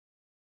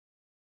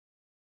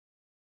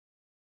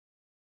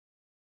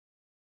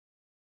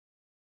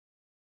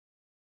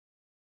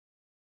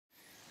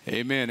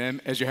Amen.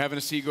 And as you're having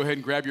a seat, go ahead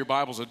and grab your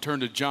Bibles and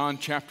turn to John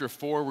chapter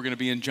 4. We're going to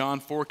be in John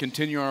 4,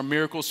 continue our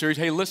miracle series.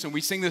 Hey, listen, we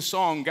sing this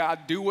song,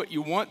 God, do what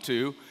you want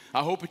to.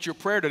 I hope it's your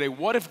prayer today.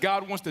 What if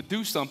God wants to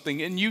do something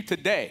in you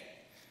today?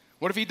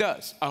 What if he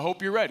does? I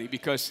hope you're ready,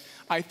 because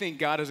I think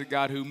God is a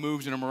God who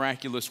moves in a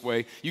miraculous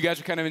way. You guys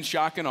are kind of in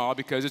shock and awe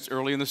because it's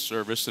early in the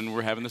service and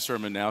we're having the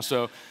sermon now.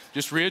 So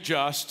just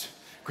readjust,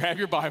 grab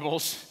your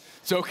Bibles.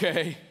 It's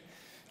okay.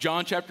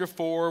 John chapter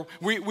 4.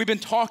 We've been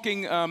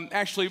talking,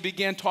 actually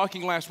began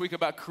talking last week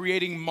about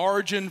creating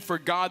margin for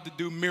God to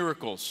do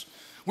miracles.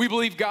 We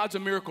believe God's a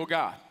miracle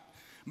God,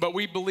 but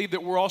we believe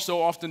that we're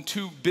also often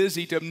too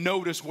busy to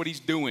notice what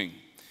he's doing.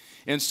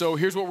 And so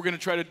here's what we're going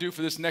to try to do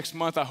for this next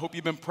month. I hope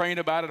you've been praying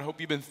about it. I hope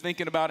you've been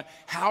thinking about it.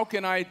 How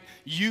can I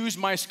use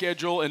my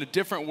schedule in a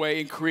different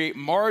way and create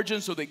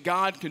margin so that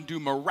God can do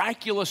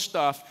miraculous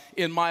stuff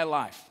in my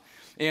life?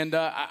 And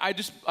I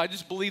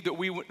just believe that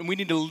we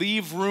need to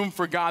leave room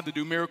for God to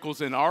do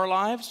miracles in our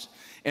lives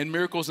and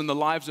miracles in the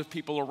lives of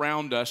people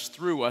around us,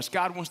 through us.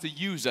 God wants to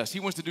use us. He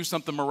wants to do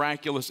something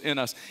miraculous in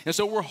us. And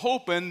so we're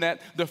hoping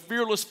that the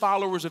fearless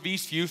followers of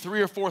Eastview,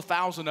 3,000 or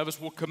 4,000 of us,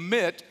 will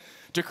commit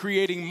to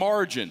creating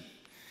margin.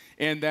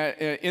 And that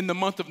in the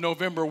month of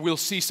November, we'll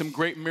see some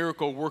great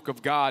miracle work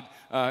of God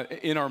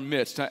in our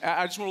midst.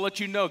 I just want to let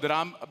you know that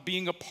I'm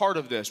being a part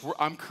of this.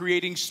 I'm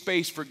creating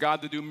space for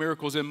God to do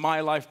miracles in my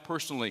life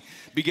personally.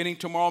 Beginning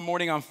tomorrow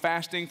morning, I'm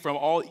fasting from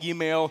all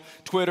email,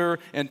 Twitter,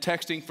 and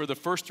texting for the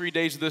first 3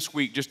 days of this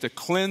week, just to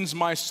cleanse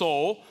my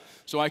soul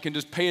so I can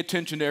just pay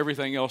attention to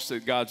everything else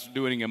that God's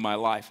doing in my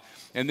life.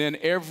 And then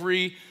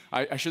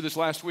I shared this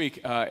last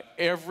week,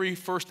 every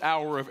first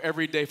hour of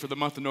every day for the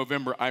month of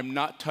November, I'm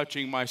not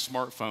touching my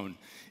smartphone.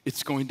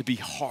 It's going to be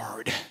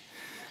hard,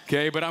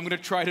 okay? But I'm going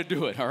to try to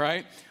do it, all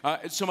right?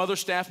 Some other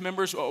staff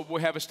members,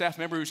 we have a staff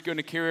member who's going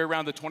to carry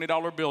around the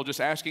 $20 bill,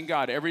 just asking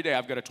God every day,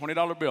 I've got a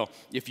 $20 bill.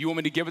 If you want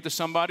me to give it to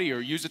somebody or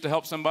use it to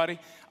help somebody,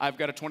 I've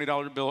got a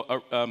 $20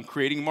 bill,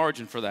 creating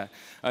margin for that.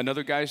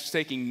 Another guy's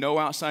taking no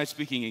outside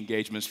speaking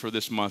engagements for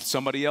this month.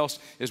 Somebody else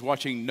is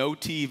watching no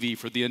TV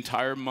for the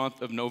entire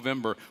month of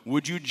November.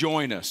 Would you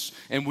join us?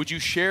 And would you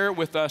share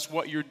with us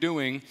what you're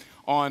doing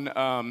on,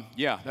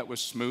 that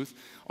was smooth,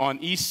 on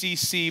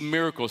ECC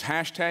Miracles,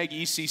 hashtag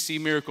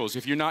ECC Miracles.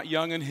 If you're not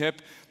young and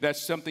hip,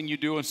 that's something you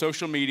do on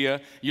social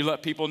media. You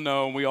let people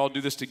know, and we all do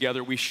this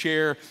together. We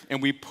share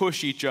and we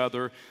push each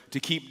other to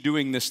keep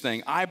doing this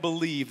thing. I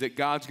believe that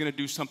God's going to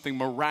do something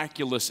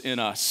miraculous in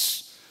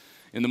us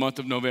in the month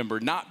of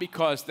November, not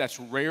because that's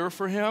rare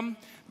for him,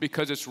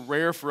 because it's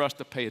rare for us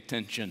to pay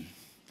attention.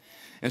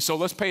 And so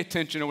let's pay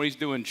attention to what he's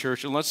doing,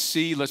 church, and let's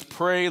see, let's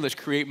pray, let's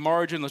create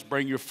margin, let's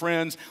bring your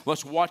friends,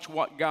 let's watch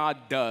what God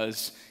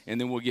does, and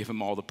then we'll give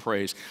him all the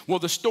praise. Well,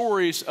 the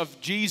stories of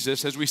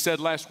Jesus, as we said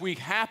last week,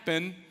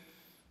 happen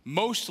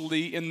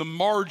mostly in the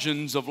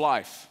margins of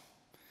life.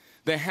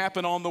 They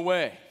happen on the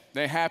way.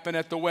 They happen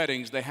at the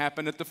weddings. They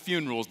happen at the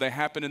funerals. They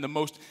happen in the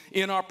most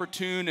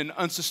inopportune and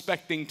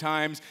unsuspecting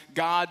times.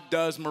 God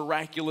does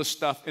miraculous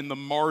stuff in the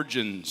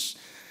margins.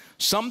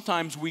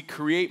 Sometimes we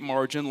create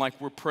margin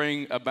like we're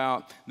praying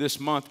about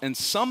this month, and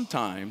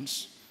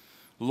sometimes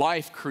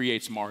life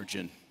creates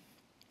margin.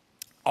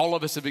 All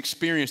of us have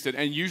experienced it,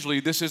 and usually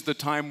this is the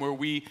time where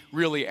we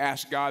really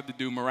ask God to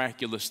do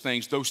miraculous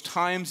things. Those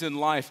times in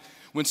life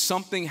when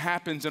something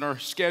happens in our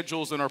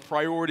schedules and our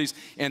priorities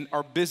and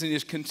our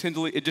busyness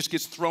continually, it just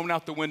gets thrown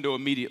out the window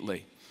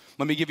immediately.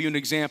 Let me give you an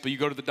example. You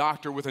go to the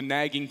doctor with a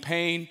nagging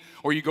pain,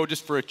 or you go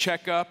just for a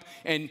checkup,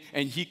 and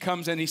he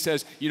comes in and he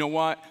says, you know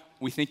what?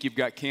 We think you've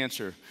got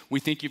cancer.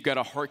 We think you've got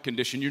a heart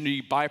condition. You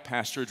need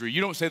bypass surgery.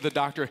 You don't say to the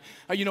doctor,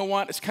 oh, you know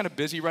what? It's kind of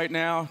busy right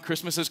now.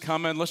 Christmas is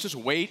coming. Let's just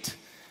wait,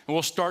 and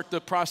we'll start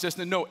the process.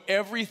 No,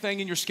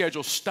 everything in your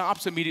schedule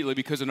stops immediately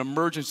because an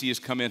emergency has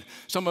come in.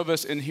 Some of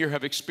us in here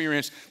have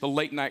experienced the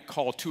late night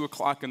call, 2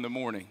 o'clock in the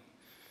morning.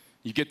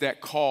 You get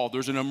that call.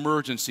 There's an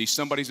emergency.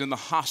 Somebody's in the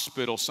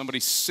hospital.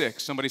 Somebody's sick.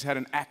 Somebody's had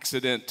an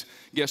accident.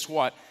 Guess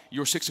what?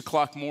 Your 6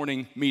 o'clock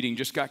morning meeting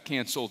just got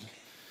canceled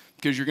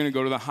because you're going to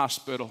go to the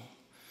hospital.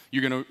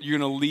 You're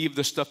gonna leave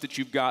the stuff that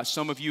you've got.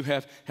 Some of you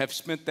have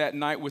spent that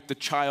night with the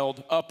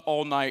child up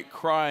all night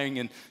crying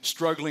and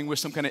struggling with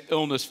some kind of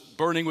illness,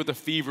 burning with a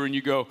fever, and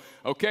you go,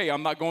 okay,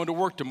 I'm not going to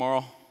work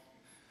tomorrow.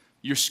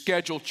 Your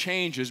schedule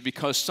changes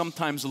because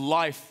sometimes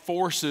life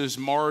forces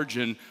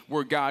margin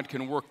where God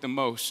can work the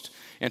most.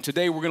 And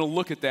today we're going to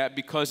look at that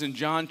because in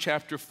John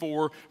chapter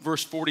 4,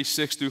 verse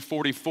 46 through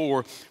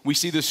 44, we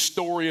see the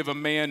story of a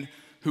man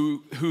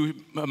who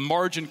a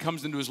margin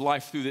comes into his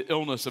life through the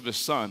illness of his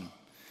son.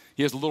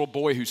 He has a little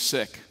boy who's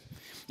sick,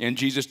 and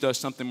Jesus does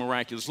something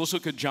miraculous. Let's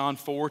look at John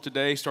 4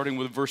 today, starting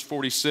with verse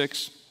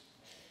 46.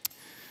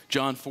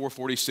 John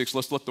 4:46.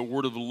 Let's let the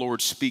word of the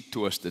Lord speak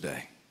to us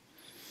today.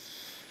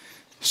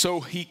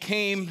 So he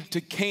came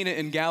to Cana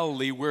in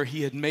Galilee, where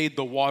he had made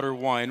the water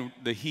wine.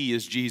 The he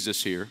is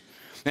Jesus here.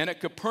 And at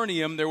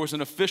Capernaum, there was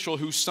an official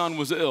whose son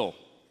was ill.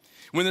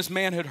 When this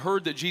man had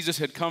heard that Jesus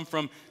had come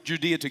from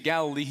Judea to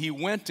Galilee, he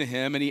went to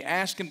him, and he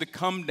asked him to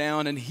come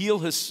down and heal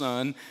his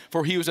son,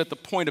 for he was at the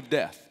point of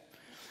death.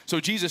 So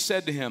Jesus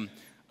said to him,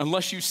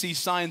 Unless you see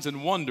signs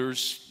and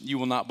wonders, you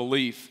will not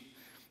believe."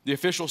 The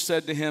official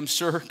said to him,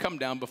 "Sir, come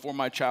down before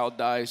my child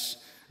dies."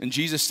 And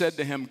Jesus said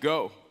to him,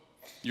 "Go,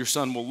 your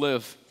son will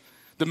live."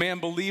 The man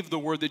believed the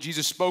word that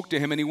Jesus spoke to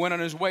him, and he went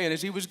on his way. And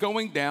as he was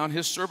going down,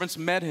 his servants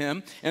met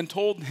him and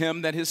told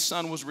him that his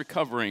son was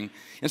recovering.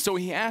 And so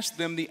he asked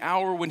them the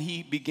hour when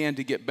he began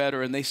to get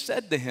better. And they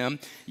said to him,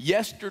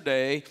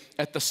 "Yesterday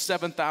at the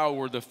 7th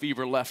hour, the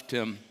fever left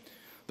him."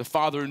 The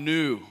father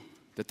knew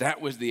that that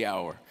was the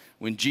hour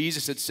when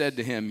Jesus had said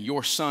to him,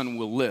 "Your son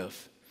will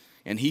live."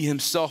 And he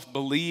himself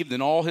believed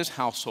in all his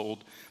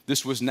household.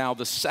 This was now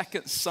the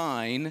second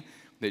sign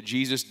that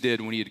Jesus did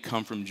when he had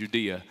come from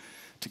Judea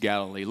to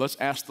Galilee. Let's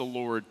ask the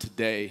Lord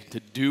today to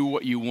do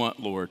what you want,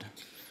 Lord,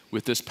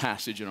 with this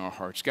passage in our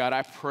hearts. God,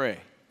 I pray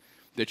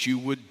that you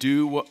would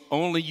do what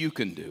only you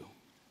can do.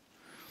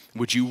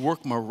 Would you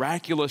work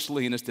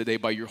miraculously in us today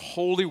by your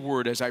holy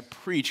word as I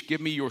preach?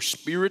 Give me your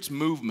Spirit's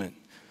movement.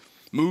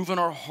 Move in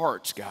our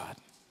hearts, God.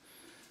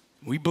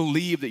 We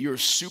believe that you're a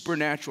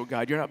supernatural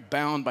God. You're not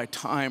bound by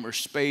time or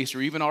space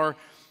or even our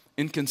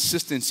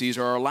inconsistencies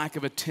or our lack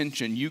of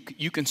attention. You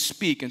can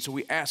speak, and so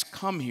we ask,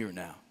 come here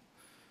now.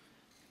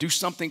 Do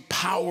something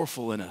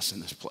powerful in us in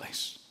this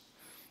place.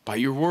 By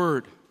your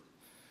word,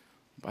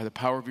 by the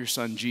power of your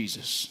Son,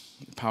 Jesus,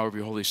 the power of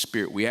your Holy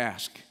Spirit, we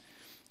ask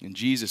in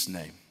Jesus'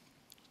 name,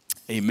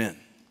 amen.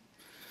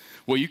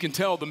 Well, you can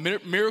tell the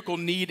miracle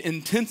need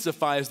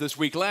intensifies this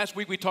week. Last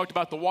week we talked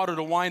about the water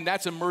to wine.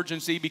 That's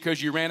emergency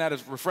because you ran out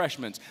of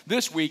refreshments.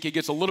 This week it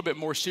gets a little bit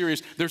more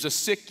serious. There's a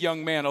sick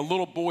young man, a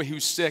little boy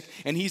who's sick,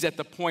 and he's at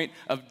the point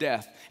of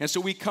death. And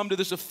so we come to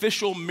this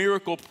official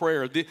miracle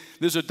prayer.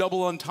 There's a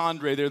double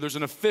entendre there. There's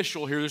an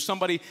official here. There's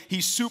somebody,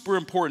 he's super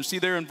important. See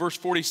there in verse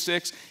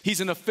 46,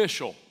 he's an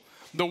official.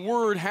 The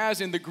word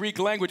has in the Greek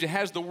language, it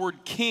has the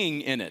word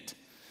king in it.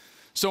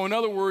 So in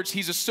other words,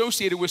 he's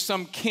associated with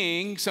some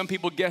king. Some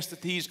people guess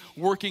that he's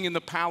working in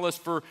the palace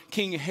for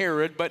King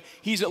Herod, but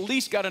he's at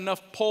least got enough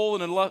pull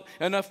and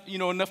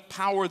enough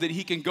power that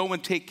he can go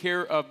and take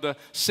care of the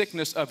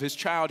sickness of his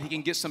child. He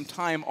can get some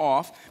time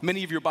off.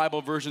 Many of your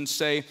Bible versions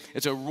say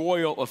it's a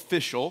royal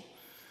official.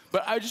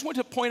 But I just want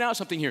to point out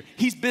something here.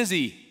 He's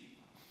busy.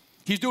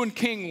 He's doing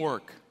king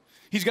work.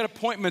 He's got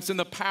appointments in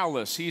the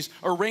palace. He's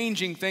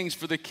arranging things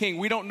for the king.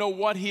 We don't know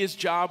what his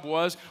job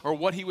was or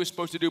what he was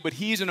supposed to do, but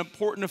he's an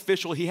important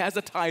official. He has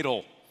a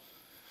title,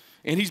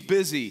 and he's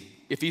busy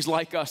if he's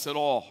like us at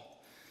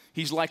all.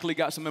 He's likely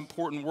got some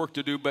important work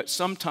to do, but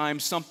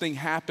sometimes something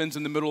happens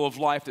in the middle of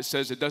life that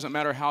says it doesn't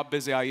matter how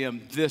busy I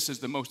am, this is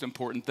the most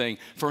important thing.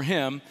 For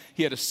him,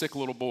 he had a sick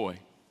little boy.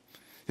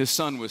 His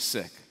son was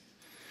sick,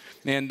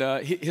 and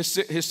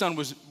his son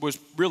was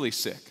really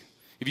sick.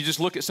 If you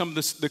just look at some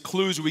of the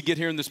clues we get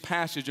here in this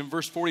passage, in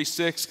verse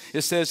 46,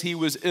 it says he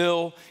was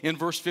ill. In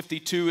verse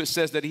 52, it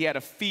says that he had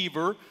a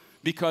fever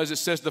because it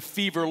says the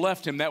fever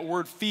left him. That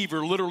word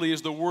fever literally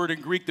is the word in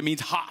Greek that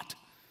means hot.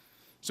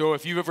 So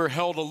if you've ever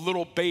held a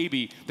little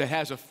baby that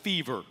has a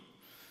fever,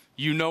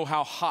 you know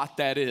how hot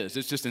that is.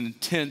 It's just an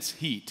intense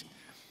heat.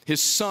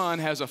 His son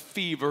has a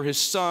fever. His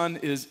son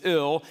is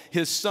ill.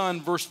 His son,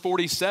 verse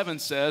 47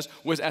 says,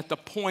 was at the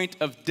point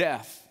of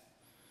death.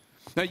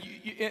 Now,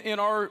 in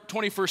our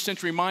 21st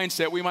century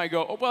mindset, we might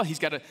go, oh, well,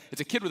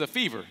 it's a kid with a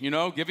fever,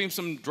 give him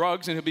some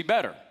drugs and he'll be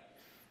better,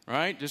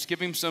 right? Just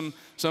give him some,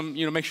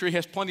 make sure he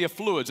has plenty of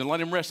fluids and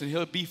let him rest and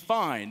he'll be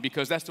fine,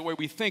 because that's the way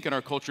we think in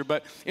our culture.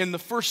 But in the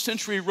first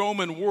century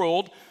Roman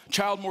world,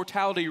 child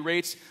mortality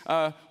rates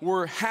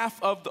were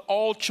half of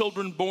all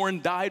children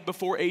born died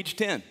before age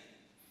 10.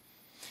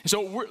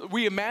 So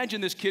we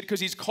imagine this kid, because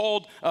he's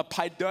called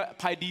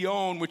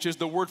paidion, which is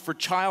the word for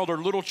child or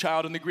little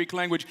child in the Greek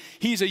language.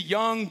 He's a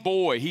young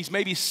boy. He's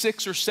maybe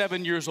 6 or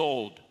 7 years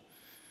old.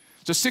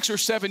 It's a 6 or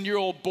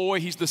 7-year-old boy.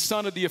 He's the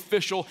son of the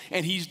official,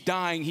 and he's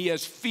dying. He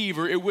has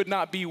fever. It would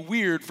not be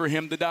weird for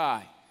him to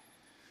die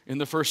in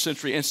the first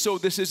century. And so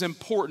this is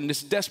important.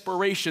 It's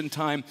desperation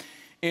time.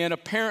 And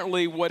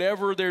apparently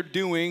whatever they're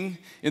doing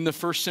in the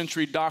first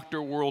century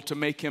doctor world to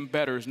make him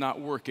better is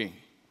not working.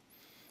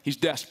 He's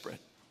desperate.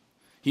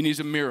 He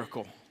needs a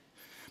miracle.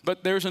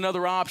 But there's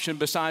another option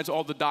besides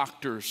all the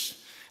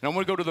doctors. And I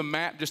want to go to the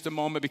map just a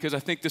moment, because I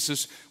think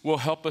this will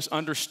help us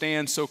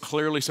understand so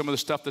clearly some of the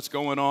stuff that's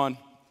going on.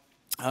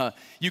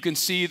 You can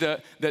see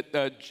that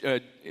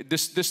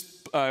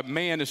this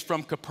man is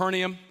from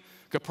Capernaum.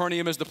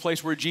 Capernaum is the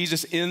place where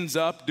Jesus ends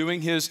up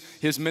doing his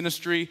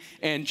ministry.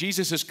 And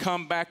Jesus has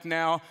come back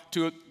now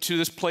to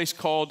this place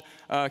called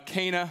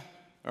Cana,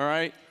 all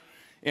right?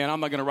 And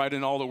I'm not going to write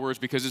in all the words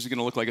because this is going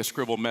to look like a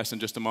scribbled mess in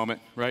just a moment,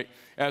 right?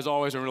 As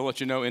always, I'm going to let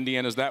you know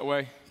Indiana's that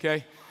way,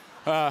 okay?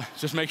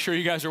 Just make sure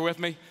you guys are with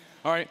me,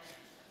 all right?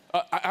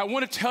 I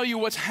want to tell you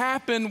what's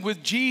happened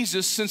with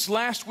Jesus since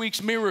last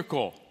week's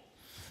miracle.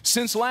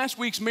 Since last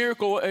week's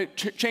miracle,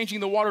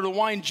 changing the water to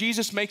wine,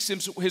 Jesus makes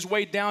his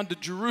way down to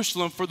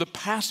Jerusalem for the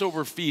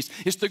Passover feast.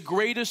 It's the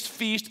greatest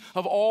feast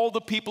of all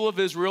the people of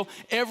Israel.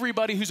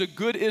 Everybody who's a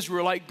good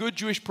Israelite, good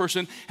Jewish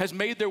person, has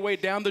made their way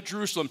down to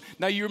Jerusalem.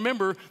 Now you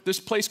remember this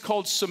place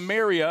called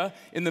Samaria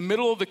in the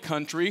middle of the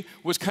country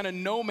was kind of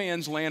no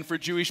man's land for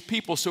Jewish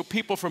people. So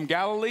people from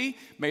Galilee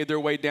made their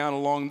way down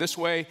along this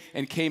way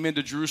and came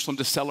into Jerusalem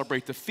to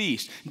celebrate the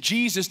feast.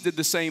 Jesus did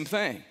the same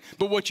thing.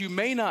 But what you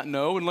may not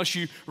know, unless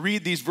you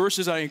read these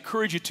verses I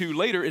encourage you to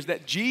later, is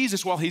that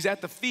Jesus, while he's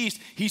at the feast,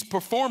 he's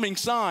performing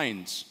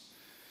signs.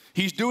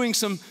 He's doing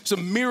some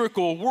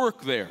miracle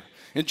work there.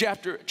 In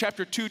chapter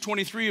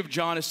 2:23 of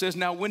John, it says,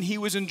 now when he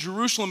was in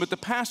Jerusalem at the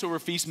Passover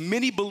feast,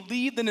 many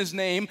believed in his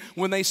name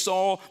when they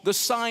saw the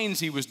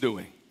signs he was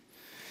doing.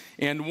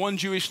 And one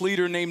Jewish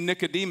leader named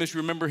Nicodemus,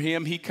 remember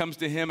him? He comes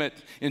to him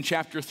in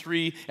chapter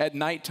 3 at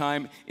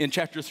nighttime. In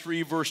chapter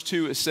 3, verse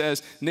 2, it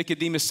says,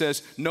 Nicodemus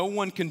says, no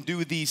one can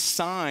do these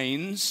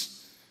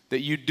signs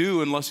that you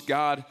do unless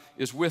God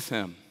is with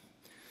him.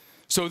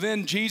 So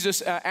then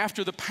Jesus,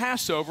 after the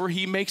Passover,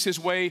 he makes his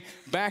way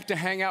back to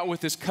hang out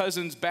with his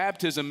cousin's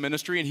baptism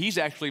ministry, and he's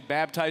actually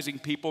baptizing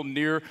people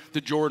near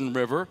the Jordan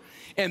River.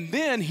 And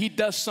then he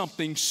does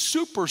something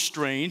super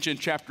strange in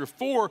chapter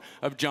 4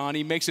 of John.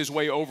 He makes his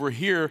way over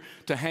here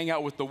to hang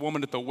out with the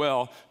woman at the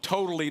well,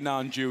 totally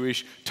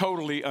non-Jewish,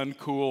 totally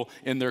uncool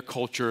in their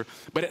culture.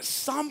 But at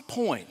some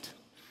point,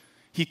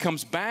 he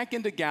comes back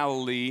into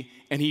Galilee,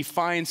 and he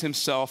finds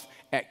himself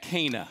at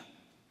Cana.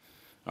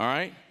 All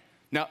right?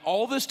 Now,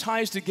 all this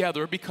ties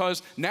together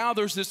because now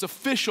there's this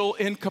official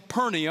in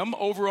Capernaum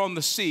over on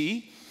the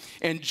sea,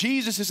 and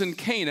Jesus is in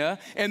Cana,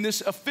 and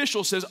this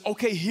official says,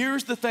 okay,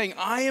 here's the thing.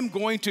 I am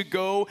going to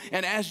go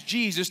and ask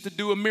Jesus to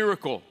do a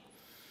miracle.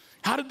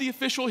 How did the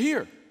official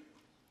hear?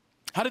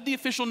 How did the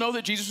official know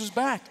that Jesus was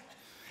back?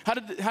 How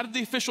did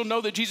the official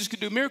know that Jesus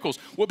could do miracles?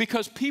 Well,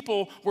 because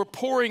people were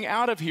pouring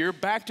out of here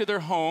back to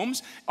their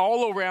homes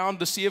all around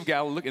the Sea of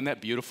Galilee. Look, isn't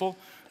that beautiful?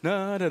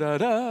 Da, da, da,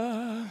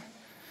 da.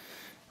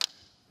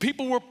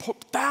 People were,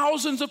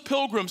 thousands of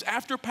pilgrims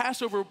after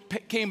Passover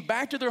came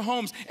back to their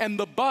homes, and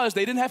the buzz,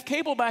 they didn't have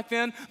cable back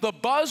then, the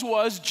buzz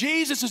was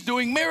Jesus is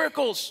doing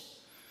miracles.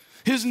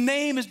 His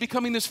name is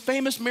becoming this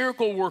famous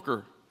miracle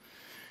worker.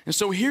 And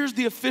so here's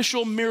the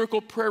official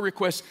miracle prayer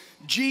request.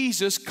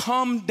 Jesus,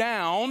 come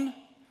down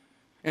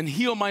and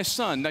heal my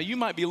son. Now you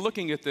might be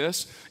looking at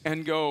this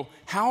and go,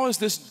 how is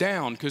this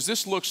down? Because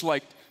this looks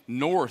like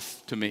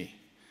north to me.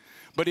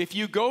 But if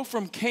you go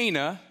from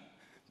Cana,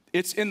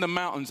 it's in the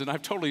mountains, and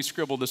I've totally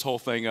scribbled this whole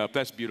thing up.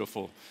 That's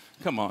beautiful.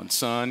 Come on,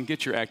 son,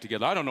 get your act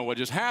together. I don't know what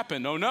just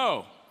happened. Oh,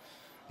 no.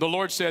 The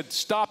Lord said,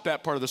 stop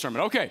that part of the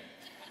sermon. Okay.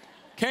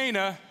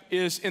 Cana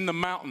is in the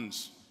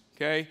mountains,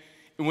 okay?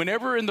 And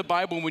whenever in the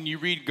Bible, when you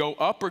read go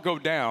up or go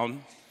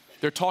down,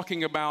 they're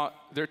talking about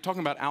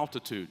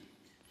altitude,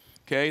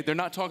 okay? They're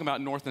not talking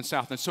about north and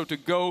south. And so to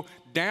go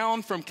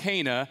down from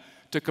Cana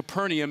to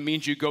Capernaum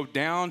means you go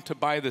down to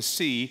by the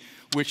sea,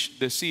 which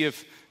the Sea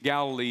of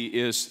Galilee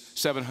is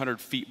 700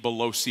 feet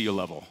below sea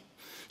level.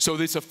 So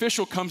this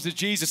official comes to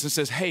Jesus and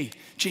says, hey,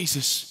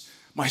 Jesus,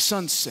 my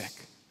son's sick.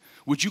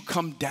 Would you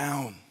come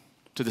down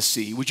to the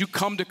sea? Would you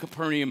come to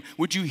Capernaum?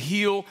 Would you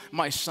heal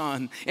my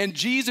son? And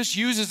Jesus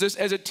uses this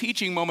as a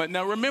teaching moment.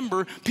 Now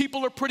remember,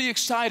 people are pretty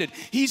excited.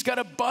 He's got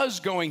a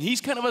buzz going.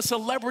 He's kind of a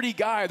celebrity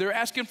guy. They're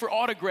asking for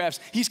autographs.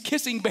 He's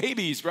kissing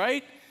babies,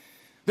 right?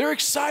 They're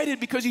excited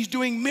because he's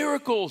doing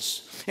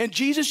miracles. And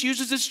Jesus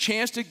uses this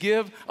chance to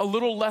give a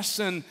little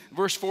lesson.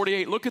 Verse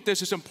 48, look at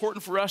this. It's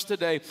important for us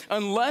today.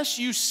 Unless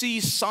you see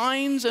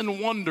signs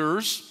and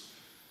wonders,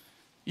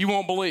 you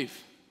won't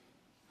believe.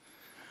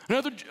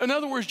 In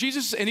other words,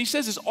 Jesus, and he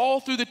says this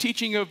all through the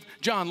teaching of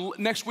John.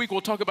 Next week,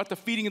 we'll talk about the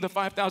feeding of the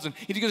 5,000.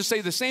 He's going to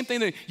say the same thing.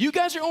 That you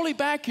guys are only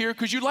back here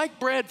because you like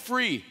bread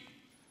free.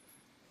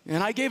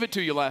 And I gave it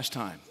to you last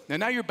time.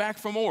 And now you're back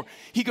for more.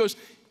 He goes,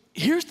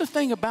 here's the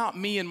thing about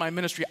me and my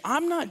ministry.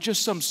 I'm not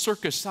just some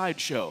circus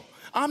sideshow.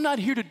 I'm not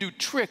here to do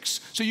tricks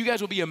so you guys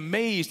will be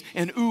amazed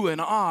and ooh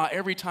and ah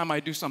every time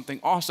I do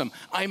something awesome.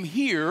 I'm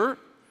here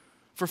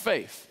for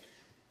faith.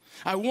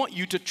 I want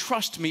you to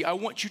trust me. I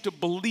want you to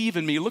believe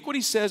in me. Look what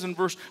he says in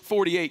verse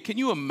 48. Can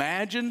you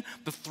imagine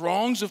the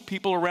throngs of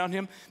people around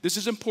him? This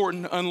is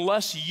important.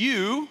 Unless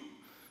you,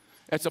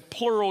 that's a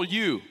plural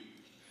you.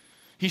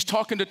 He's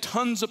talking to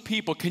tons of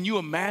people. Can you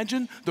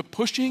imagine the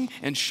pushing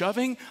and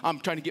shoving?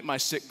 I'm trying to get my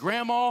sick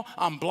grandma.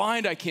 I'm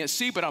blind. I can't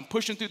see, but I'm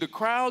pushing through the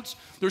crowds.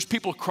 There's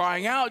people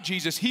crying out,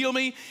 Jesus, heal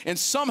me. And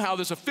somehow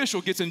this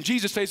official gets in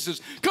Jesus' face and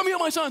says, come heal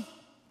my son.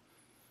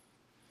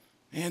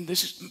 And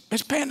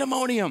it's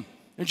pandemonium.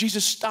 And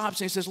Jesus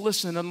stops and he says,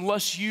 listen,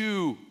 unless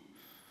you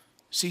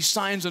see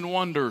signs and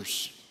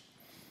wonders,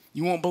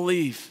 you won't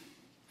believe.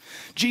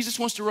 Jesus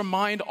wants to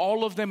remind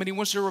all of them, and he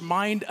wants to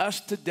remind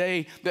us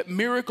today that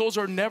miracles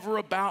are never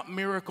about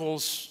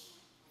miracles.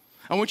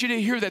 I want you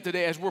to hear that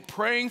today as we're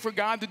praying for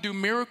God to do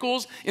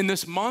miracles in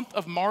this month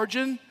of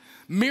margin.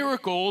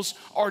 Miracles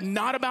are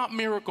not about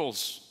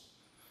miracles.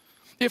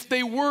 If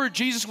they were,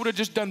 Jesus would have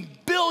just done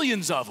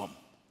billions of them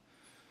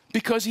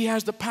because he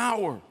has the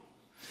power.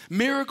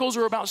 Miracles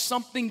are about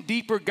something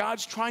deeper.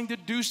 God's trying to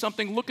do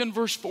something. Look in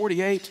verse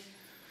 48.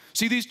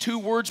 See these two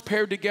words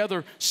paired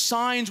together.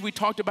 Signs we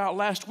talked about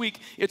last week.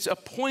 It's a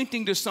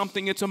pointing to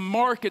something. It's a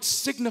mark. It's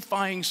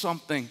signifying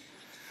something.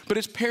 But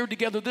it's paired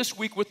together this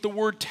week with the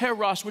word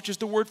teros, which is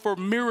the word for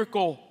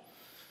miracle.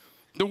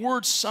 The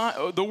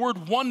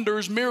word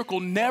wonders, miracle,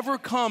 never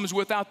comes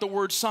without the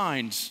word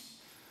signs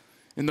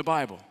in the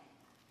Bible.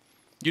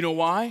 You know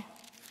why?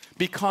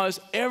 Because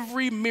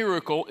every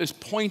miracle is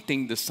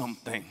pointing to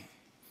something.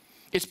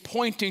 It's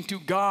pointing to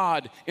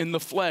God in the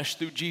flesh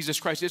through Jesus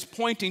Christ. It's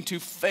pointing to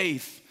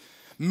faith.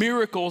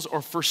 Miracles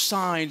are for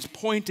signs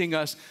pointing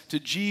us to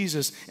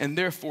Jesus and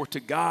therefore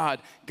to God.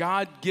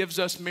 God gives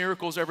us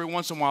miracles every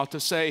once in a while to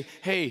say,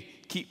 hey,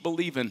 keep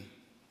believing.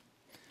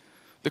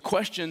 The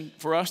question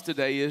for us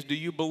today is, do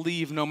you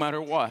believe no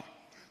matter what?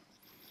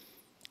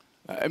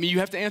 I mean, you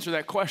have to answer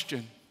that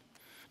question.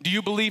 Do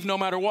you believe no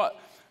matter what?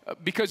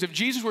 Because if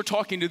Jesus were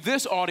talking to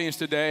this audience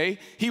today,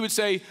 he would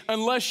say,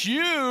 unless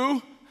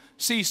you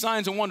see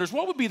signs and wonders,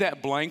 what would be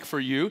that blank for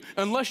you?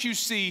 Unless you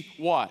see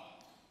what?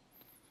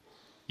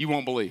 You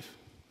won't believe.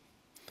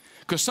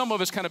 Because some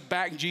of us kind of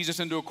back Jesus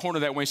into a corner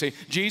that way and say,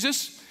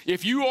 Jesus,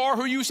 if you are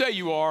who you say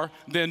you are,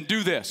 then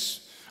do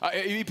this.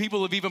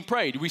 People have even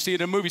prayed. We see it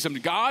in movies.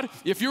 God,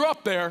 if you're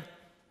up there,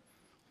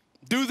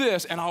 do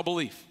this and I'll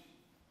believe.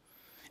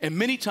 And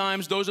many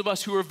times, those of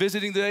us who are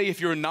visiting today,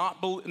 if you're not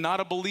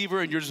a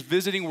believer and you're just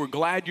visiting, we're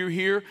glad you're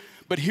here.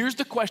 But here's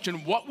the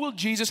question, what will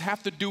Jesus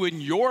have to do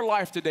in your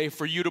life today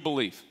for you to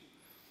believe?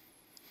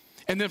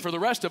 And then for the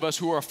rest of us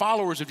who are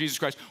followers of Jesus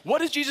Christ, what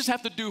does Jesus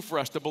have to do for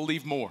us to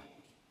believe more?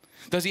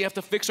 Does he have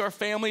to fix our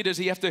family? Does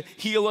he have to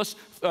heal us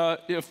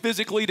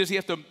physically? Does he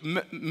have to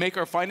make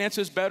our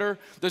finances better?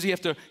 Does he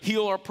have to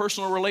heal our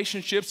personal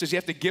relationships? Does he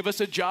have to give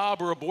us a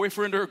job or a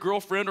boyfriend or a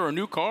girlfriend or a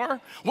new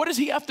car? What does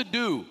he have to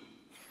do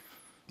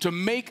to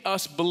make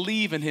us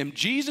believe in him?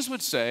 Jesus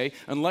would say,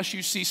 unless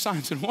you see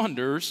signs and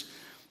wonders,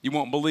 you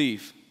won't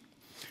believe.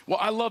 Well,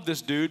 I love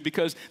this dude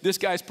because this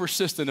guy's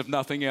persistent if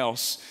nothing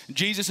else.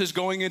 Jesus is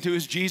going into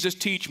his Jesus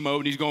teach mode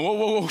and he's going, whoa,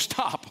 whoa, whoa,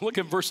 stop. Look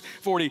at verse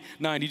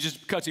 49. He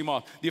just cuts him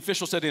off. The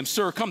official said to him,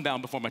 sir, come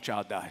down before my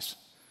child dies.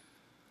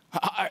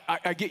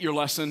 I get your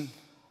lesson,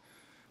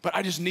 but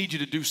I just need you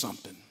to do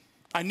something.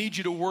 I need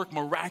you to work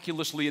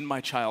miraculously in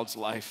my child's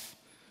life.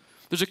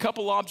 There's a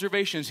couple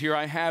observations here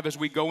I have as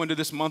we go into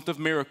this month of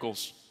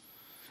miracles.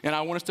 And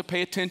I want us to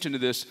pay attention to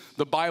this.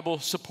 The Bible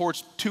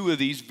supports two of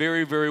these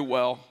very, very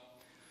well.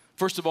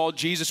 First of all,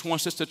 Jesus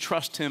wants us to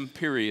trust him,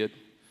 period.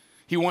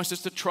 He wants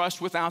us to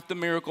trust without the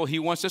miracle. He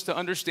wants us to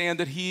understand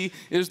that he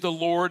is the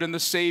Lord and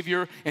the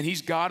Savior, and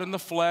he's God in the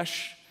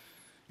flesh,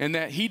 and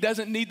that he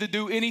doesn't need to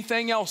do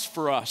anything else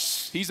for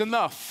us. He's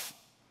enough.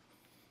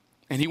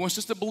 And he wants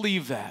us to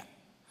believe that.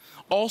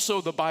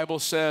 Also, the Bible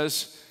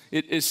says,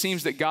 it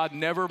seems that God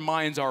never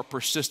minds our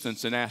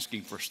persistence in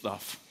asking for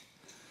stuff.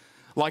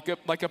 Like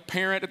a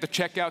parent at the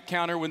checkout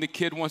counter when the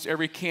kid wants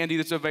every candy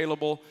that's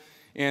available,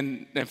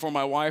 and for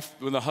my wife,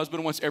 when the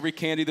husband wants every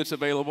candy that's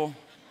available.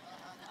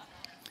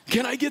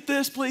 Can I get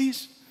this,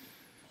 please?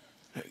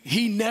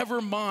 He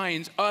never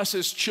minds us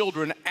as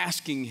children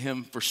asking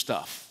him for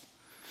stuff.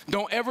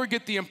 Don't ever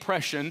get the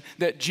impression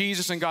that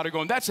Jesus and God are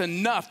going, that's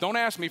enough, don't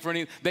ask me for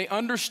anything. They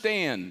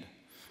understand.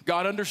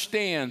 God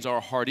understands our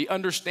heart. He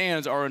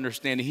understands our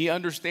understanding. He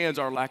understands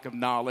our lack of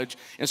knowledge.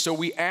 And so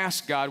we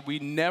ask God. We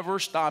never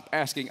stop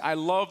asking. I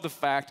love the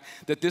fact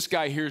that this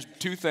guy hears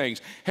two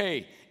things.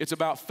 Hey, it's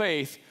about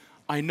faith.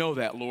 I know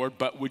that, Lord,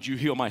 but would you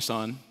heal my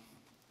son?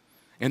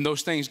 And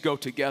those things go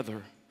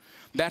together.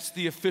 That's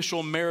the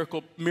official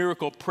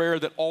miracle prayer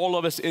that all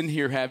of us in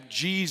here have.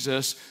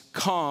 Jesus,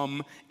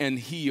 come and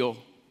heal.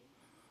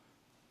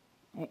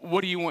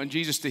 What do you want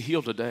Jesus to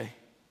heal today?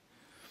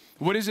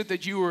 What is it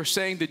that you are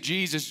saying to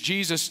Jesus?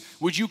 Jesus,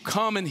 would you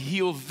come and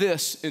heal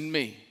this in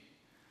me?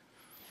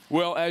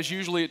 Well, as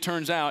usually it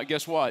turns out,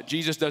 guess what?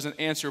 Jesus doesn't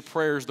answer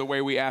prayers the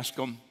way we ask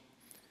them.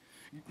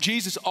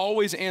 Jesus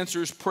always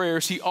answers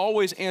prayers. He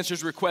always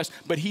answers requests,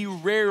 but he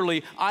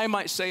rarely, I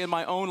might say in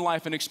my own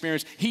life and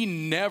experience, he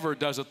never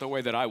does it the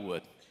way that I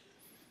would.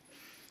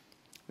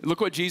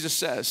 Look what Jesus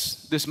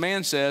says. This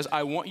man says,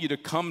 I want you to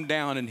come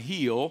down and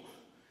heal.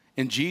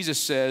 And Jesus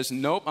says,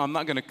 nope, I'm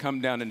not going to come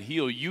down and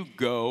heal. You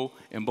go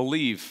and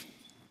believe.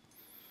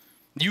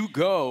 You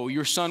go,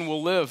 your son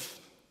will live.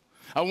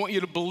 I want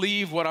you to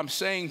believe what I'm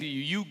saying to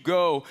you. You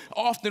go.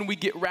 Often we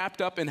get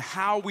wrapped up in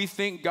how we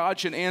think God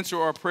should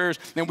answer our prayers,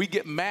 and we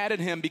get mad at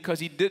him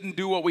because he didn't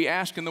do what we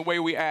ask in the way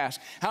we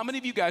ask. How many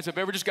of you guys have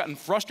ever just gotten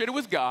frustrated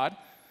with God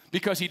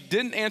because he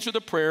didn't answer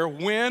the prayer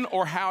when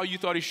or how you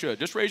thought he should?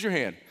 Just raise your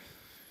hand.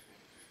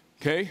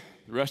 Okay?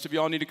 The rest of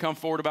y'all need to come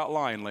forward about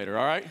lying later,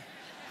 all right?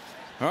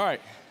 All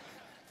right.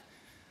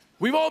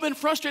 We've all been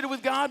frustrated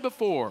with God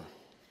before.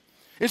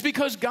 It's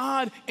because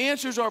God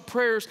answers our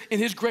prayers in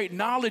his great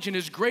knowledge and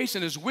his grace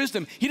and his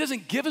wisdom. He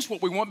doesn't give us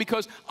what we want,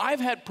 because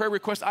I've had prayer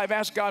requests I've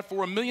asked God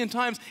for 1,000,000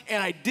 times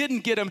and I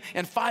didn't get them,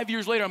 and 5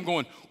 years later I'm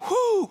going,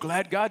 whoo,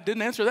 glad God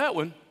didn't answer that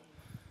one.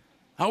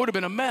 I would have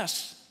been a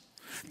mess.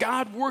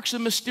 God works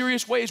in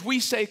mysterious ways. We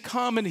say,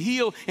 come and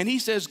heal, and he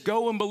says,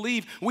 go and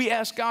believe. We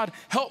ask God,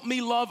 help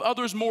me love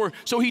others more.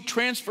 So he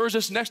transfers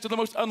us next to the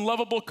most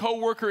unlovable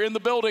coworker in the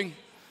building.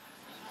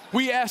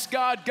 We ask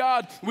God,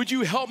 God, would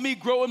you help me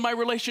grow in my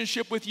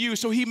relationship with you?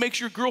 So he makes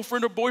your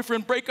girlfriend or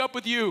boyfriend break up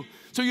with you.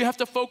 So you have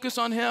to focus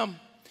on him.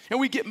 And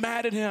we get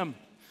mad at him.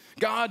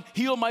 God,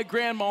 heal my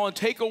grandma and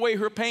take away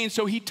her pain.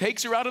 So he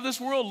takes her out of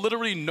this world,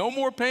 literally no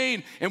more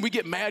pain. And we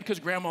get mad because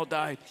grandma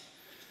died.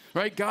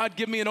 Right? God,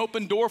 give me an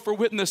open door for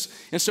witness.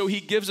 And so he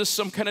gives us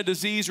some kind of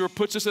disease or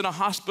puts us in a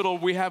hospital.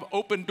 We have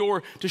open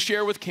door to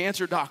share with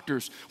cancer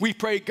doctors. We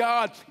pray,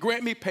 God,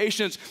 grant me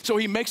patience. So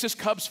he makes us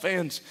Cubs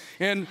fans.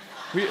 And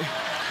we,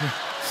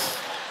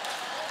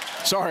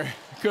 sorry,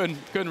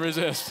 couldn't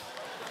resist.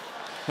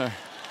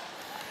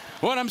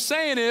 What I'm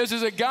saying is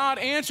that God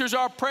answers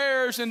our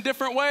prayers in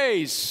different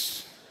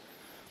ways.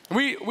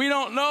 We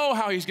don't know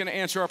how he's going to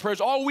answer our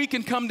prayers. All we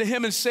can come to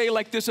him and say,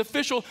 like this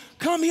official,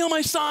 come heal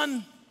my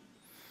son.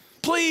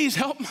 Please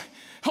help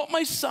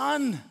my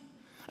son.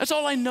 That's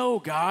all I know,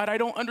 God. I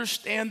don't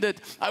understand that.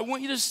 I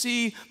want you to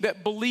see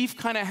that belief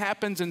kind of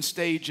happens in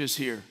stages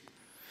here.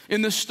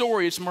 In the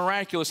story, it's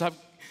miraculous.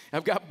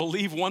 I've got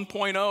belief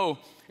 1.0.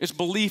 It's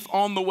belief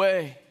on the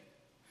way.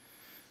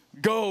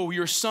 Go,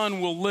 your son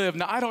will live.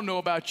 Now, I don't know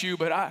about you,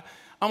 but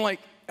I'm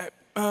like,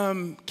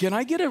 can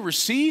I get a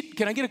receipt?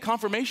 Can I get a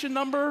confirmation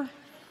number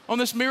on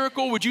this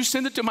miracle? Would you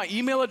send it to my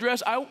email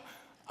address?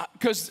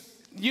 Because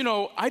you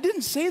know, I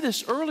didn't say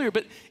this earlier,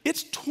 but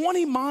it's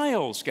 20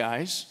 miles,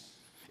 guys.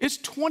 It's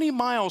 20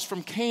 miles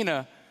from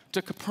Cana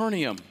to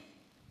Capernaum.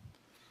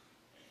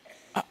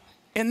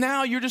 And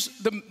now you're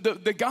just,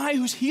 the guy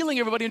who's healing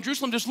everybody in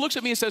Jerusalem just looks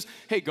at me and says,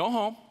 hey, go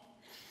home.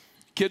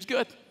 Kid's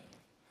good.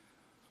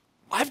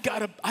 I've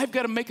got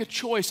to make a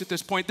choice at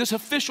this point. This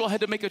official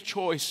had to make a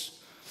choice.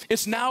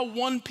 It's now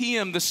 1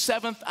 p.m., the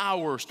 7th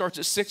hour, starts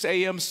at 6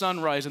 a.m.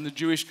 sunrise in the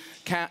Jewish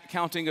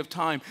counting of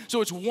time.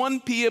 So it's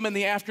 1 p.m. in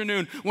the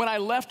afternoon. When I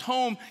left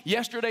home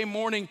yesterday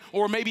morning,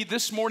 or maybe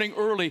this morning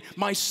early,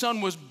 my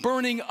son was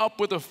burning up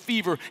with a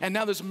fever, and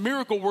now this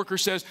miracle worker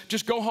says,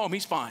 just go home,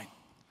 he's fine.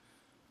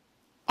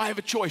 I have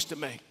a choice to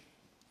make.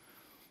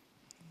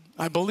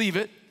 I believe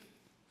it,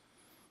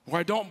 or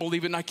I don't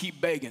believe it, and I keep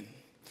begging.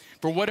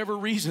 For whatever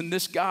reason,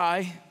 this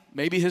guy,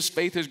 maybe his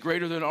faith is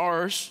greater than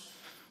ours.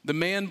 The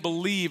man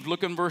believed,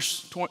 look in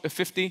verse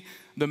 50,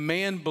 the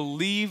man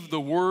believed the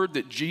word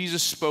that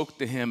Jesus spoke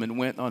to him and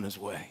went on his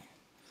way.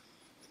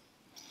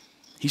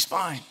 He's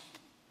fine.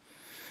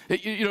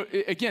 You know,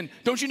 again,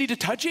 don't you need to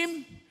touch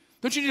him?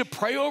 Don't you need to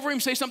pray over him,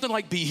 say something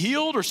like be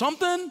healed or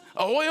something,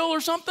 oil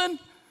or something?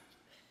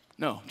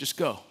 No, just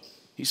go.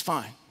 He's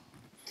fine.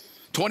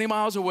 20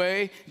 miles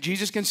away,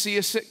 Jesus can see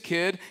a sick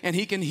kid and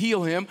he can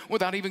heal him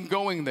without even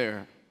going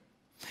there.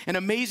 And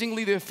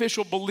amazingly, the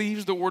official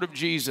believes the word of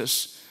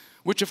Jesus,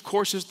 which of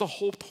course is the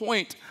whole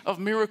point of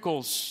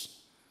miracles.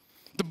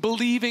 The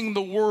believing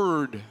the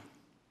word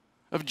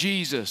of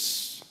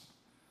Jesus.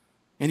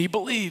 And he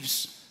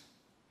believes.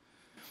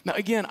 Now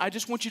again, I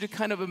just want you to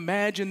kind of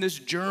imagine this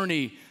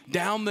journey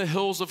down the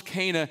hills of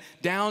Cana,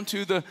 down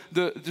to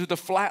the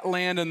flat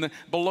land and the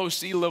below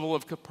sea level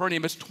of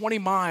Capernaum. It's 20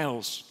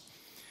 miles.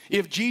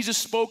 If Jesus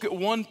spoke at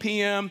 1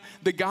 p.m.,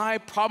 the guy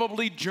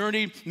probably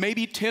journeyed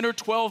maybe 10 or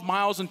 12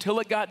 miles until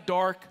it got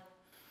dark.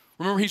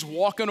 Remember, he's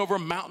walking over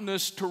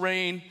mountainous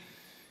terrain.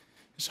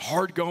 It's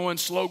hard going,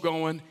 slow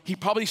going. He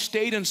probably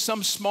stayed in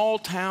some small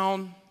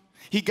town.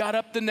 He got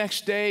up the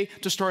next day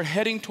to start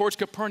heading towards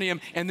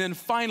Capernaum. And then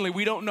finally,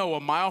 we don't know,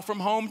 1 mile from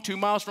home, 2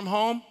 miles from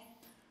home,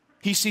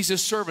 he sees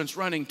his servants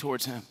running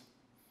towards him.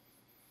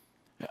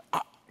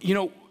 You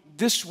know,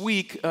 this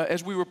week,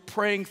 as we were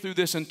praying through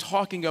this and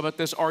talking about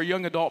this, our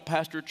young adult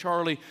pastor,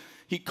 Charlie,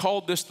 he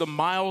called this the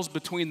miles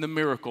between the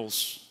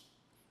miracles.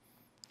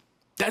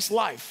 That's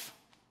life.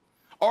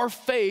 Our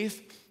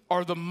faith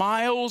are the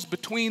miles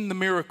between the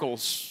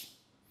miracles.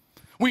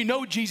 We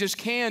know Jesus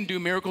can do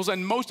miracles,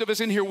 and most of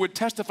us in here would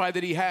testify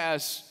that he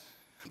has.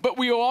 But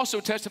we will also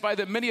testify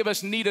that many of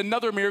us need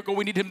another miracle.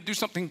 We need him to do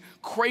something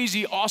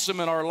crazy awesome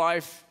in our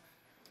life.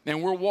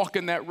 And we're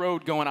walking that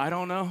road going, I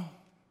don't know.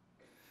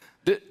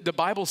 The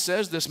Bible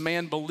says this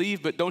man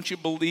believed, but don't you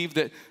believe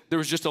that there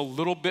was just a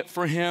little bit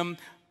for him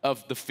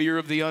of the fear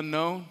of the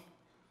unknown?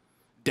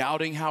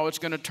 Doubting how it's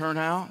going to turn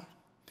out?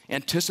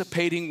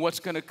 Anticipating what's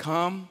going to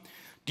come?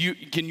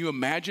 Can you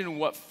imagine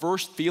what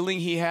first feeling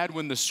he had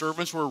when the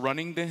servants were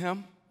running to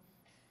him?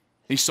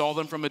 He saw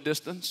them from a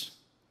distance.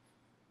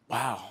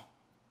 Wow,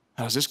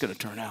 how's this going to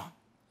turn out?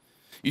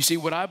 You see,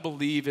 what I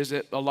believe is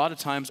that a lot of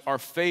times our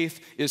faith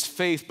is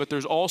faith, but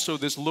there's also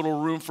this little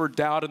room for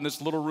doubt and this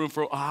little room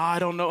for, I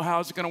don't know how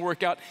it's going to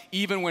work out.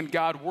 Even when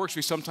God works,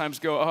 we sometimes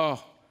go,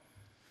 oh,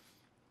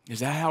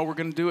 is that how we're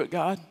going to do it,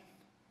 God?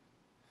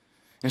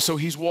 And so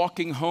he's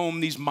walking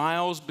home. These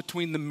miles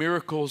between the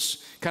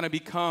miracles kind of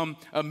become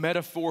a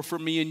metaphor for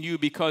me and you,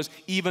 because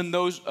even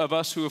those of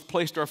us who have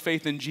placed our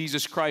faith in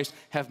Jesus Christ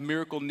have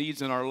miracle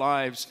needs in our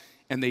lives,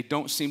 and they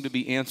don't seem to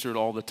be answered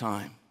all the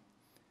time.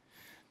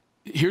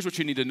 Here's what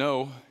you need to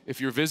know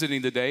if you're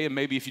visiting today, and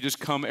maybe if you just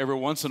come every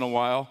once in a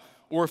while,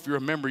 or if you're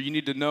a member, you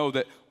need to know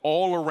that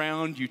all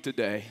around you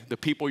today, the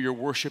people you're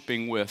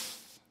worshiping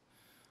with,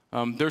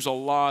 there's a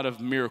lot of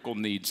miracle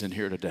needs in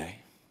here today.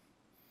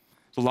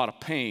 There's a lot of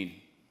pain.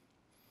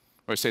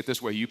 Or I say it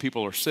this way, you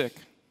people are sick,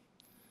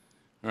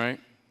 right?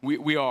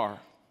 We are.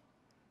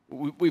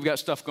 We've got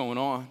stuff going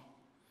on.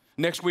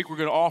 Next week, we're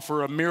going to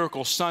offer a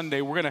miracle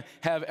Sunday. We're going to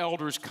have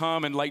elders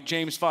come and, like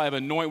James 5,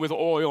 anoint with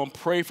oil and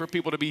pray for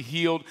people to be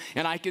healed.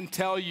 And I can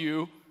tell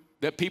you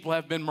that people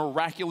have been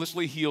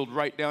miraculously healed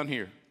right down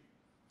here.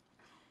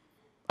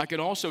 I can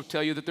also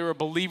tell you that there are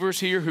believers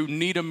here who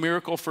need a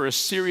miracle for a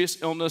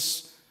serious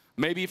illness,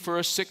 maybe for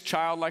a sick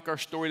child like our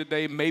story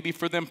today, maybe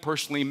for them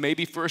personally,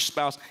 maybe for a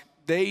spouse.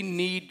 They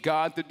need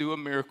God to do a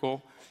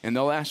miracle, and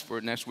they'll ask for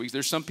it next week.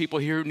 There's some people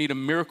here who need a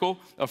miracle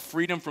of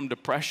freedom from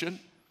depression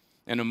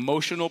and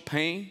emotional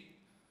pain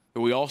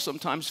that we all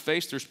sometimes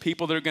face. There's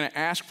people that are going to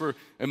ask for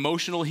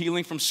emotional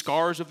healing from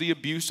scars of the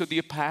abuse of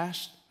the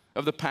past.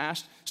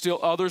 Still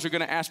others are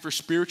going to ask for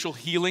spiritual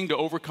healing to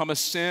overcome a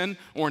sin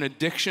or an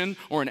addiction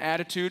or an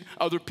attitude.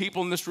 Other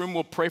people in this room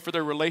will pray for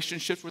their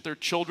relationships with their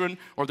children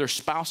or their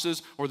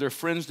spouses or their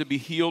friends to be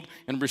healed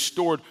and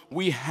restored.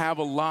 We have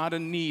a lot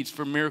of needs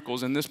for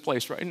miracles in this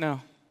place right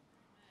now.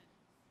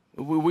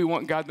 We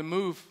want God to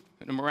move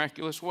in a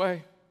miraculous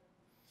way.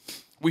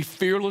 We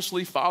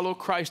fearlessly follow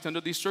Christ under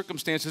these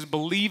circumstances,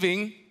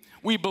 believing.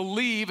 We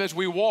believe as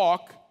we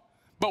walk,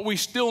 but we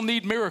still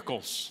need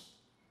miracles.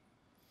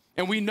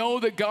 And we know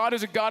that God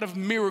is a God of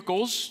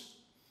miracles.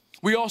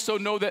 We also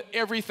know that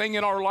everything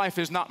in our life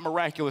is not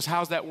miraculous.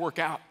 How's that work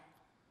out?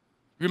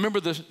 Remember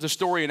the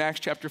story in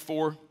Acts chapter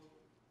 4,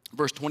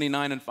 verse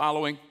 29 and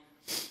following?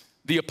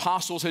 The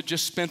apostles had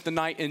just spent the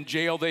night in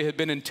jail. They had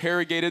been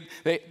interrogated.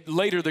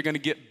 Later, they're going to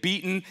get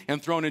beaten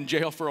and thrown in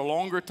jail for a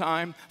longer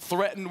time,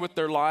 threatened with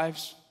their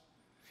lives.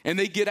 And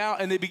they get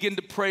out and they begin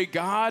to pray,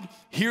 God,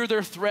 hear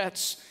their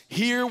threats,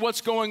 hear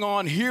what's going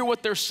on, hear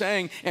what they're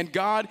saying. And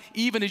God,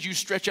 even as you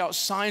stretch out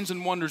signs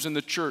and wonders in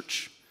the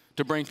church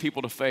to bring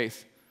people to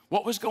faith,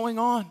 what was going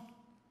on?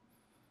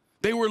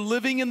 They were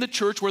living in the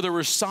church where there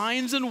were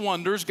signs and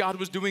wonders. God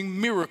was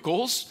doing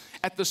miracles.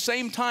 At the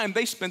same time,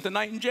 they spent the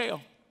night in jail.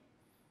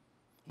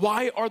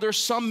 Why are there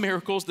some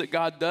miracles that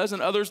God does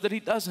and others that he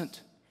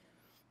doesn't?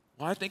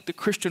 Well, I think the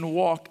Christian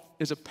walk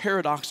is a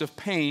paradox of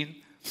pain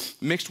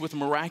mixed with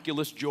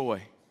miraculous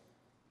joy.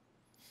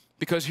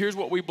 Because here's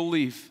what we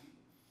believe.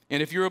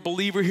 And if you're a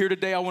believer here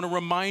today, I want to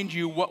remind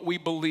you what we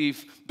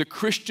believe. The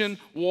Christian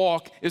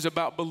walk is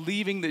about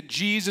believing that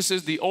Jesus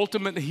is the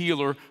ultimate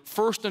healer,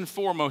 first and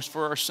foremost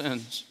for our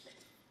sins.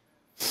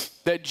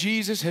 That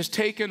Jesus has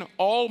taken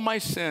all my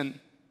sin.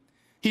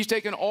 He's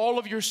taken all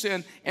of your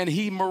sin and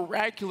he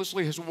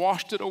miraculously has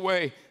washed it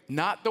away.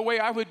 Not the way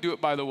I would do it,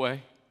 by the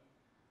way,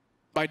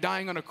 by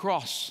dying on a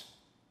cross.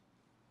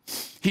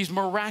 He's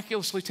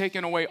miraculously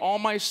taken away all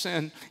my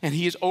sin and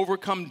he has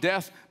overcome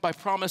death by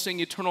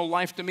promising eternal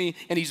life to me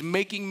and he's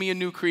making me a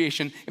new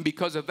creation. And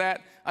because of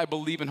that, I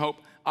believe in hope.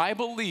 I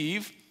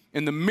believe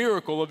in the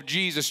miracle of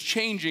Jesus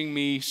changing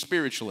me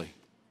spiritually.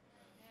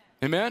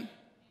 Amen?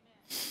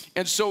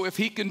 And so if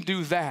he can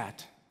do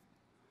that,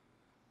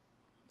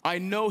 I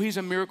know he's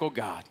a miracle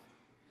God.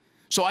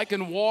 So I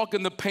can walk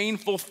in the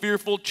painful,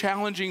 fearful,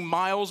 challenging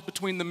miles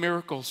between the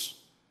miracles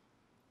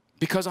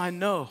because I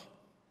know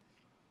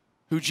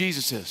who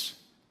Jesus is.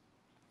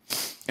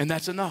 And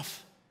that's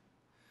enough.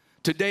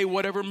 Today,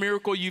 whatever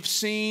miracle you've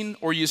seen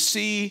or you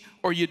see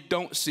or you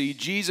don't see,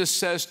 Jesus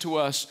says to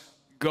us,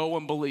 go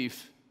and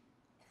believe.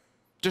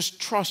 Just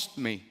trust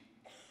me.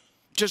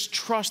 Just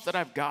trust that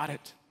I've got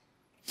it.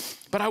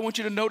 But I want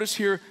you to notice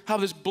here how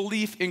this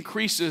belief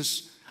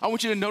increases. I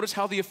want you to notice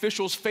how the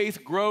official's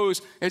faith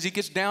grows as he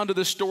gets down to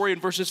this story in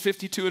verses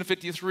 52 and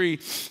 53.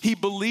 He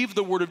believed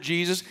the word of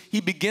Jesus.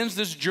 He begins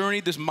this journey,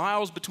 this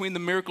miles between the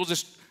miracles,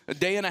 this a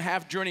day and a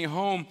half journey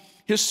home.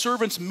 His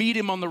servants meet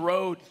him on the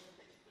road.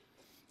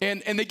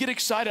 And they get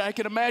excited. I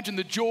can imagine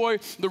the joy,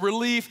 the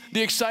relief,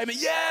 the excitement.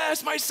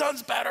 Yes, my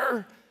son's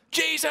better.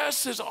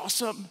 Jesus is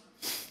awesome.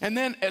 And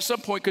then at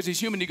some point, because he's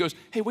human, he goes,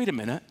 hey, wait a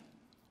minute.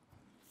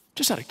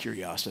 Just out of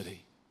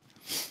curiosity,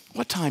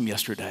 what time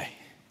yesterday?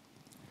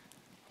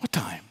 What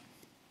time?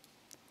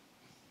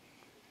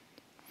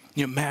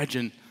 You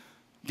imagine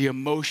the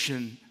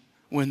emotion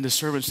when the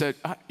servant said,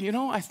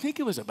 I think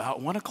it was about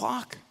 1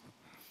 o'clock.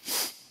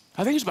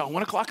 I think it was about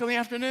 1 o'clock in the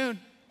afternoon.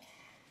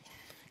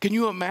 Can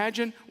you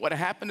imagine what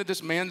happened to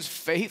this man's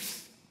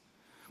faith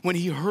when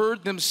he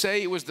heard them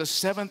say it was the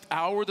 7th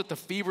hour that the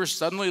fever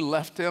suddenly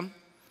left him?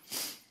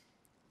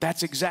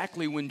 That's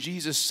exactly when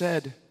Jesus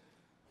said,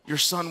 your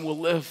son will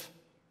live.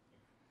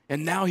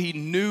 And now he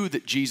knew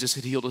that Jesus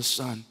had healed his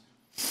son.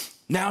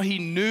 Now he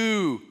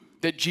knew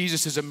that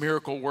Jesus is a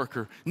miracle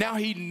worker. Now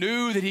he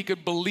knew that he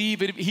could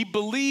believe it. He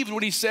believed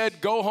when he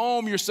said, go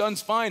home, your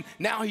son's fine.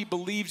 Now he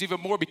believes even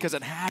more because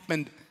it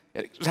happened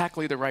at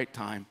exactly the right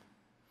time.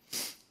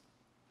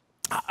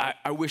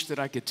 I wish that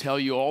I could tell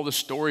you all the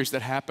stories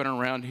that happen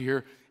around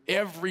here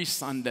every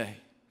Sunday.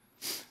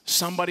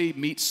 Somebody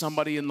meets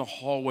somebody in the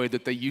hallway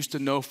that they used to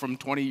know from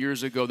 20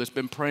 years ago that's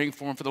been praying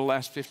for them for the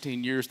last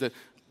 15 years that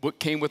what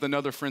came with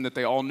another friend that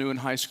they all knew in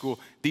high school,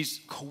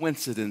 these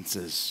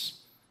coincidences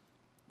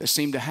that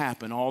seem to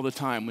happen all the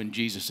time when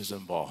Jesus is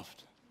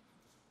involved.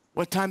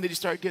 What time did he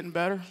start getting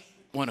better?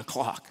 1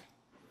 o'clock.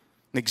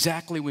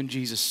 Exactly when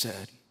Jesus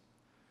said.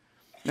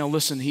 Now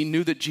listen, he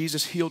knew that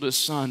Jesus healed his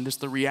son. That's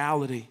the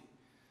reality.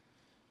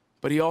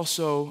 But he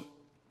also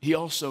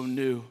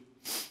knew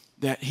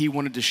that he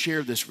wanted to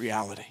share this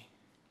reality.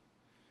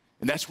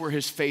 And that's where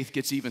his faith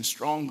gets even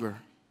stronger.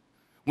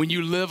 When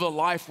you live a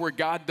life where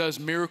God does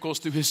miracles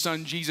through his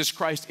son, Jesus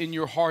Christ, in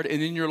your heart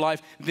and in your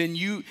life, then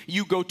you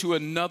go to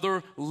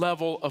another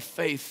level of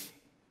faith.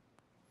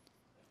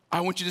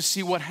 I want you to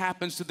see what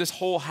happens to this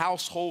whole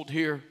household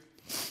here.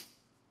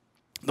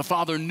 The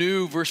father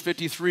knew, verse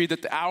 53,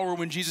 that the hour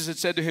when Jesus had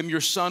said to him, your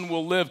son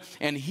will live,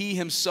 and he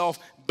himself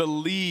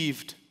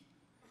believed,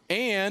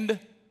 and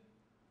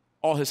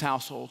all his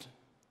household.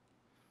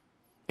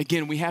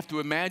 Again, we have to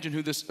imagine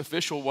who this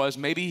official was.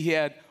 Maybe he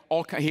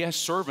has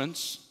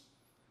servants,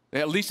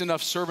 at least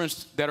enough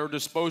servants that are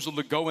disposal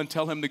to go and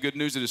tell him the good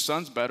news that his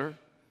son's better.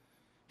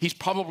 He's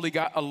probably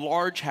got a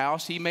large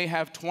house. He may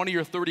have 20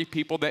 or 30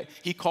 people that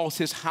he calls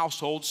his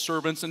household,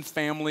 servants and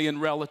family and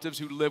relatives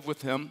who live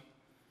with him.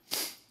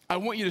 I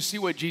want you to see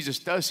what Jesus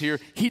does here.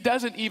 He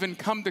doesn't even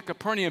come to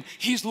Capernaum.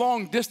 He's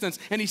long distance,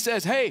 and he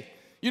says, hey,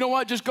 you know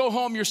what? Just go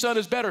home. Your son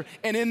is better.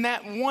 And in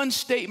that one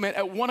statement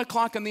at 1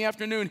 o'clock in the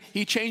afternoon,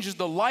 he changes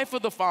the life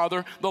of the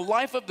father, the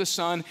life of the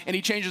son, and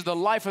he changes the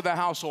life of the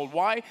household.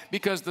 Why?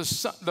 Because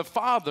the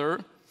father,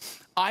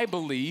 I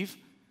believe,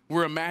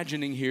 we're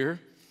imagining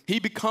here, he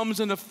becomes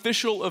an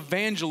official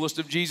evangelist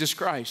of Jesus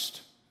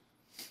Christ.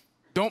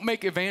 Don't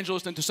make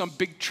evangelist into some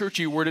big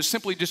churchy word. It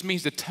simply just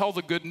means to tell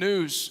the good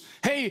news.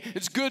 Hey,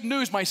 it's good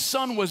news. My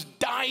son was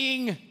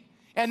dying,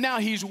 and now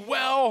he's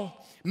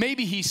well.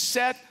 Maybe he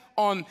said,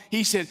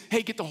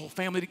 hey, get the whole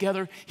family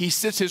together. He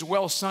sits his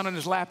well son on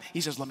his lap.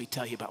 He says, let me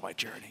tell you about my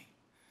journey.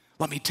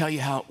 Let me tell you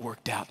how it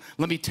worked out.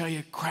 Let me tell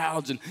you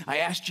crowds. And I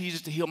asked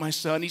Jesus to heal my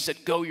son. He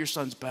said, go, your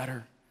son's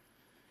better.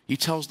 He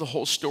tells the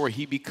whole story.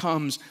 He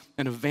becomes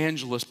an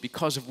evangelist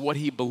because of what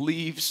he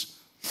believes.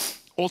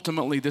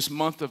 Ultimately, this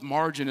month of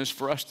margin is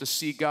for us to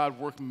see God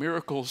work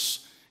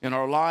miracles in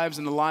our lives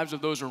and the lives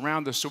of those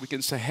around us so we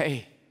can say,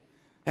 hey,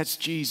 that's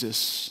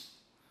Jesus.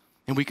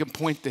 And we can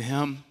point to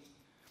him.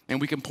 And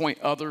we can point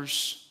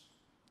others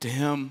to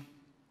him.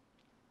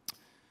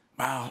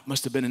 Wow, it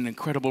must have been an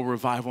incredible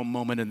revival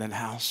moment in that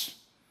house.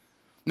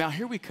 Now,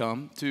 here we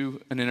come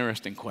to an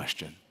interesting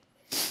question.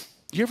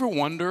 Do you ever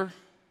wonder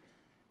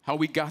how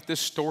we got this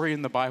story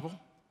in the Bible?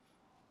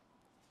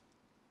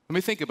 Let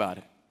me think about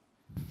it.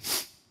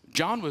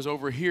 John was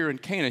over here in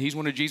Cana. He's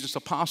one of Jesus'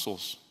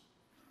 apostles.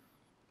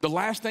 The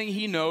last thing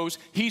he knows,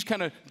 he's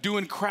kind of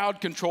doing crowd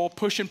control,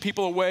 pushing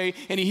people away,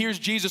 and he hears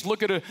Jesus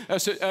look at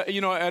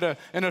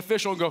an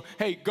official and go,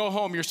 hey, go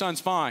home, your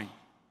son's fine.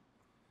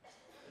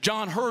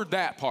 John heard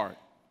that part.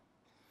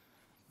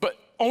 But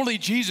only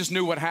Jesus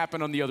knew what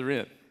happened on the other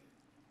end.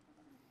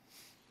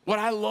 What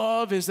I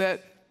love is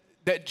that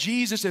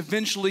Jesus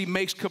eventually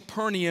makes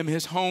Capernaum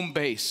his home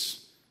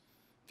base.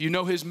 If you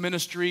know his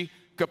ministry,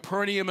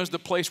 Capernaum is the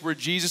place where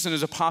Jesus and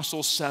his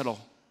apostles settle.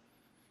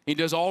 He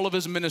does all of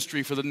his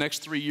ministry for the next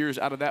 3 years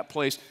out of that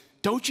place.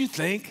 Don't you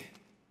think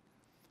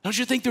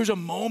there's a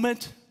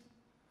moment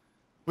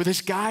where this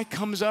guy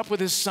comes up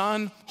with his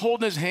son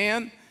holding his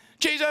hand?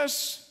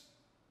 Jesus,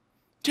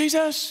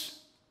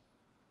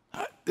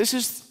 this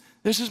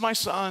is my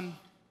son.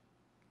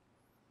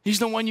 He's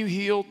the one you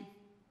healed.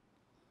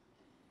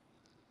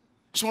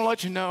 Just want to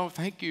let you know,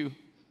 thank you.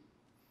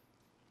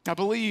 I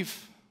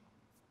believe.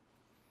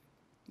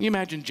 Can you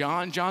imagine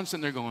John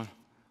sitting there going,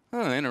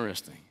 oh,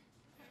 interesting.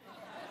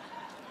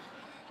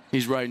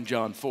 He's writing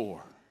John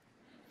 4.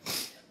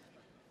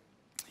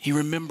 He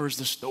remembers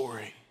the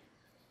story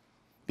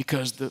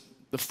because the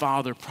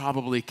father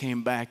probably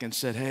came back and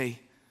said, hey,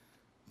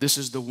 this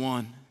is the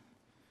one.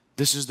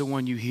 This is the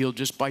one you healed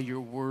just by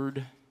your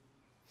word.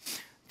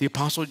 The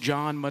Apostle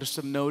John must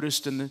have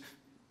noticed, and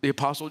the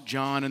Apostle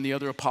John and the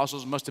other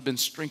apostles must have been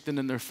strengthened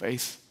in their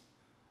faith.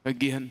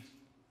 Again,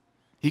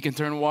 he can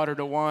turn water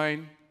to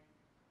wine.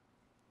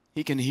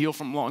 He can heal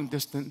from long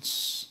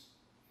distance.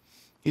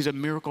 He's a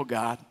miracle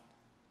God.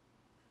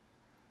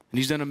 And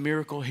he's done a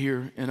miracle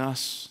here in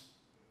us.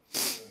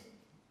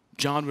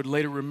 John would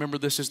later remember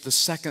this as the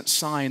second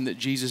sign that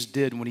Jesus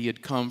did when he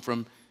had come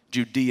from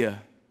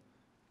Judea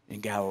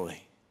and Galilee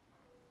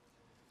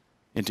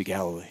into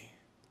Galilee.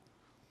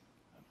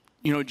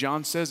 You know,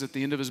 John says at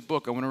the end of his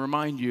book, I want to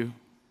remind you,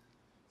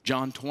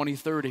 John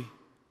 20:30,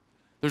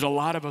 there's a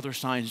lot of other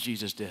signs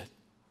Jesus did.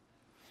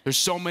 There's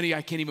so many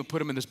I can't even put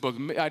them in this book.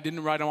 I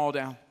didn't write them all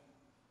down.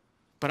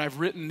 But I've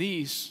written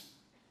these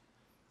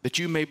that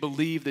you may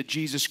believe that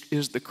Jesus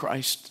is the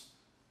Christ,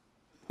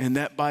 and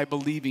that by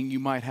believing you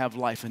might have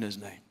life in his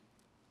name.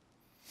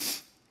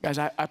 Guys,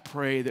 I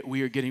pray that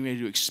we are getting ready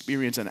to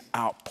experience an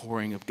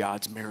outpouring of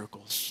God's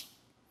miracles.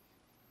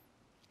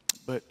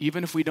 But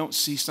even if we don't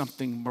see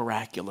something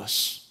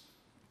miraculous,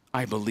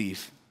 I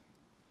believe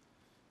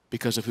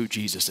because of who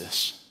Jesus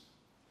is.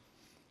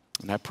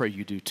 And I pray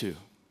you do too.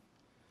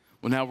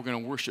 Well, now we're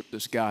going to worship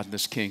this God and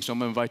this King. So I'm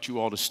going to invite you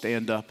all to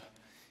stand up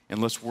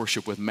and let's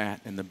worship with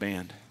Matt and the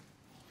band.